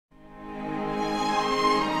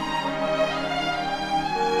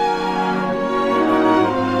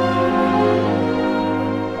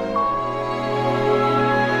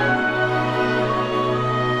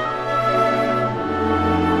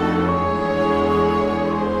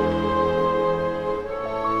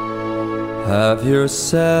Have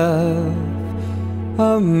yourself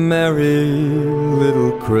a merry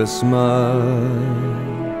little Christmas.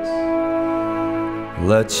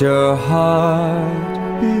 Let your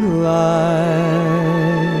heart be light.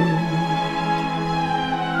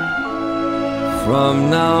 From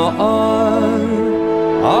now on,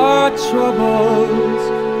 our troubles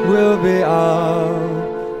will be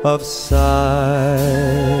out of sight.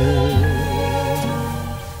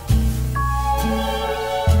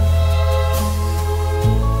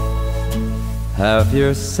 Have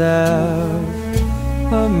yourself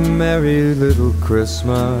a merry little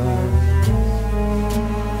Christmas.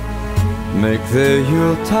 Make the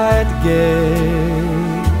Yuletide gay.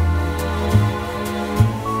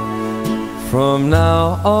 From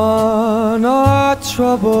now on, our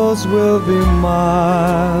troubles will be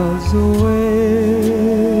miles away.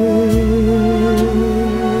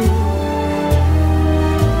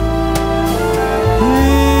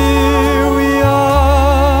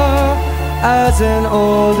 As in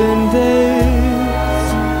olden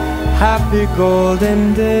days, happy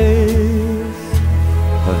golden days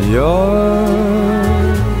of yore.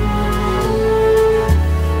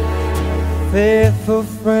 Faithful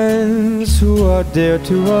friends who are dear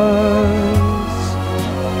to us,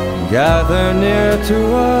 gather near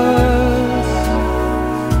to us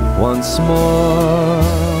once more.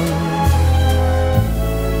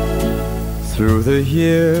 Through the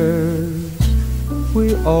years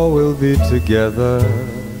we all will be together,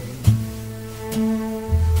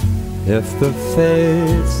 if the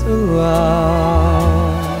fates allow.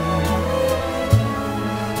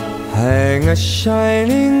 Hang a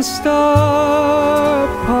shining star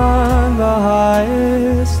upon the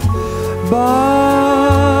highest bough,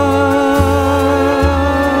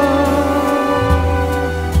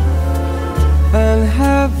 and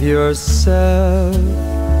have yourself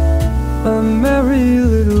a merry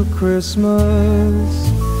little Christmas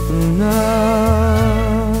now.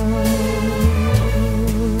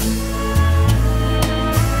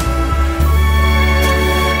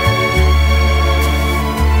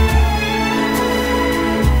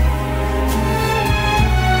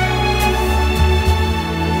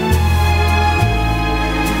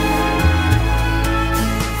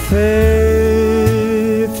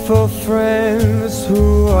 Faithful friends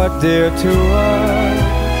who are dear to us,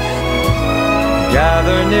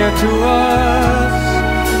 gather near to us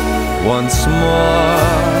once more.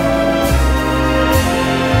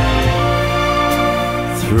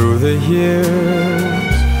 Through the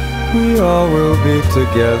years we all will be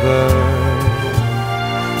together,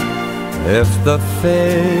 if the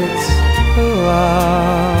fates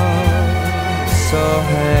allow. So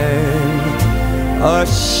hang a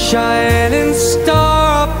shining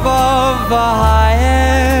star above the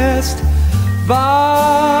highest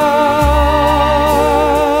bough,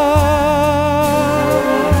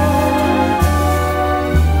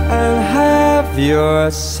 and have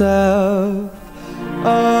yourself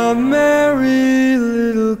a merry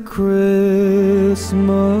little Christmas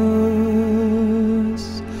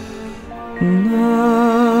now.